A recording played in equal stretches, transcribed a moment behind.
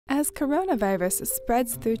As coronavirus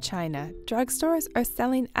spreads through China, drugstores are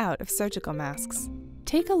selling out of surgical masks.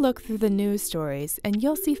 Take a look through the news stories and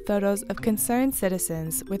you'll see photos of concerned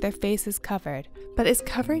citizens with their faces covered. But is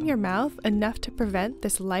covering your mouth enough to prevent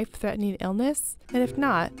this life-threatening illness? And if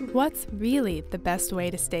not, what's really the best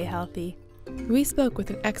way to stay healthy? We spoke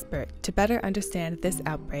with an expert to better understand this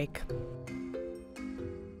outbreak.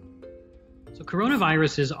 So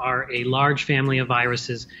coronaviruses are a large family of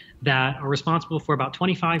viruses that are responsible for about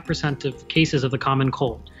 25% of cases of the common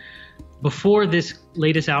cold. Before this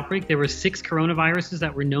latest outbreak, there were 6 coronaviruses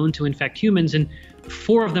that were known to infect humans, and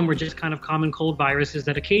 4 of them were just kind of common cold viruses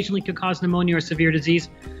that occasionally could cause pneumonia or severe disease.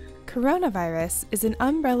 Coronavirus is an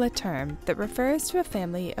umbrella term that refers to a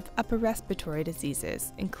family of upper respiratory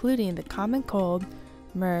diseases, including the common cold,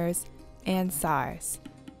 MERS, and SARS.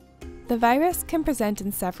 The virus can present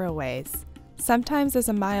in several ways, sometimes as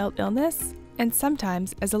a mild illness, and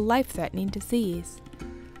sometimes as a life-threatening disease.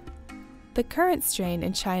 The current strain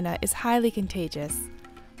in China is highly contagious.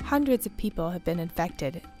 Hundreds of people have been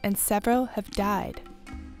infected, and several have died.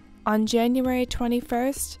 On January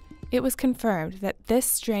 21st, it was confirmed that this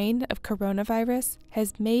strain of coronavirus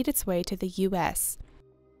has made its way to the US.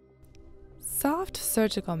 Soft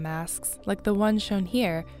surgical masks, like the one shown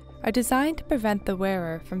here, are designed to prevent the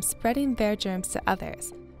wearer from spreading their germs to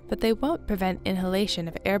others, but they won't prevent inhalation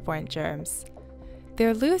of airborne germs.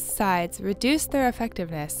 Their loose sides reduce their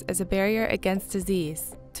effectiveness as a barrier against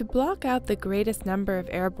disease. To block out the greatest number of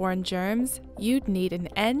airborne germs, you'd need an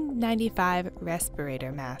N95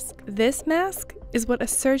 Respirator Mask. This mask is what a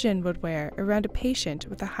surgeon would wear around a patient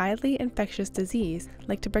with a highly infectious disease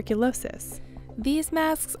like tuberculosis. These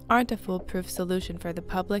masks aren't a foolproof solution for the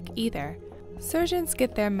public either. Surgeons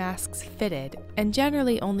get their masks fitted and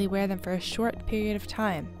generally only wear them for a short period of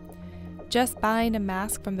time. Just buying a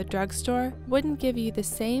mask from the drugstore wouldn't give you the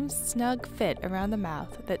same snug fit around the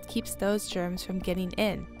mouth that keeps those germs from getting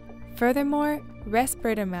in. Furthermore,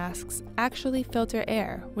 respirator masks actually filter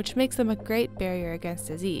air, which makes them a great barrier against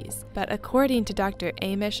disease. But according to Dr.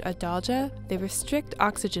 Amesh Adalja, they restrict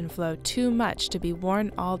oxygen flow too much to be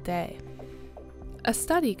worn all day. A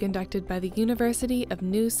study conducted by the University of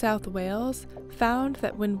New South Wales found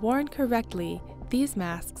that when worn correctly, these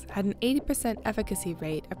masks had an 80% efficacy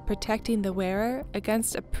rate of protecting the wearer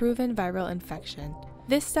against a proven viral infection.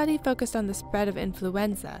 This study focused on the spread of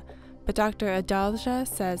influenza, but Dr. Adalja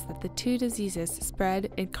says that the two diseases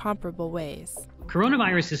spread in comparable ways.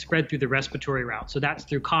 Coronavirus is spread through the respiratory route, so that's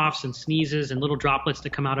through coughs and sneezes and little droplets that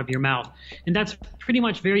come out of your mouth. And that's pretty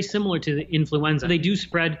much very similar to the influenza. They do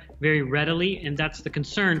spread very readily, and that's the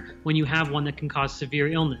concern when you have one that can cause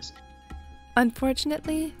severe illness.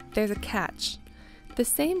 Unfortunately, there's a catch. The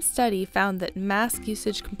same study found that mask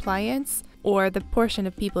usage compliance, or the portion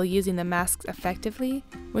of people using the masks effectively,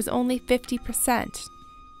 was only 50%.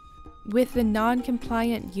 With the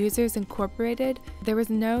non-compliant users incorporated, there was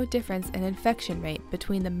no difference in infection rate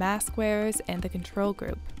between the mask wearers and the control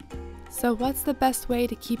group. So what's the best way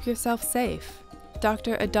to keep yourself safe?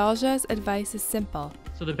 Dr. Adalja's advice is simple.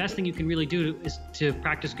 So the best thing you can really do is to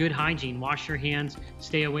practice good hygiene. Wash your hands,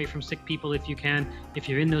 stay away from sick people if you can. If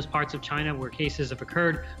you're in those parts of China where cases have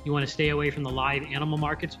occurred, you want to stay away from the live animal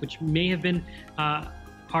markets, which may have been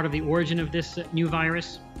part of the origin of this new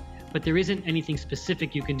virus. But there isn't anything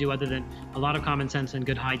specific you can do other than a lot of common sense and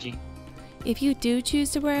good hygiene. If you do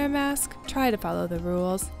choose to wear a mask, try to follow the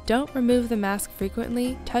rules. Don't remove the mask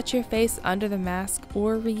frequently, touch your face under the mask,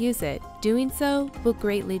 or reuse it. Doing so will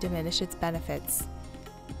greatly diminish its benefits.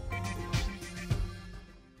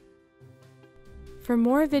 For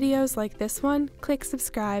more videos like this one, click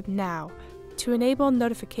subscribe now. To enable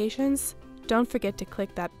notifications, don't forget to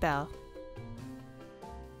click that bell.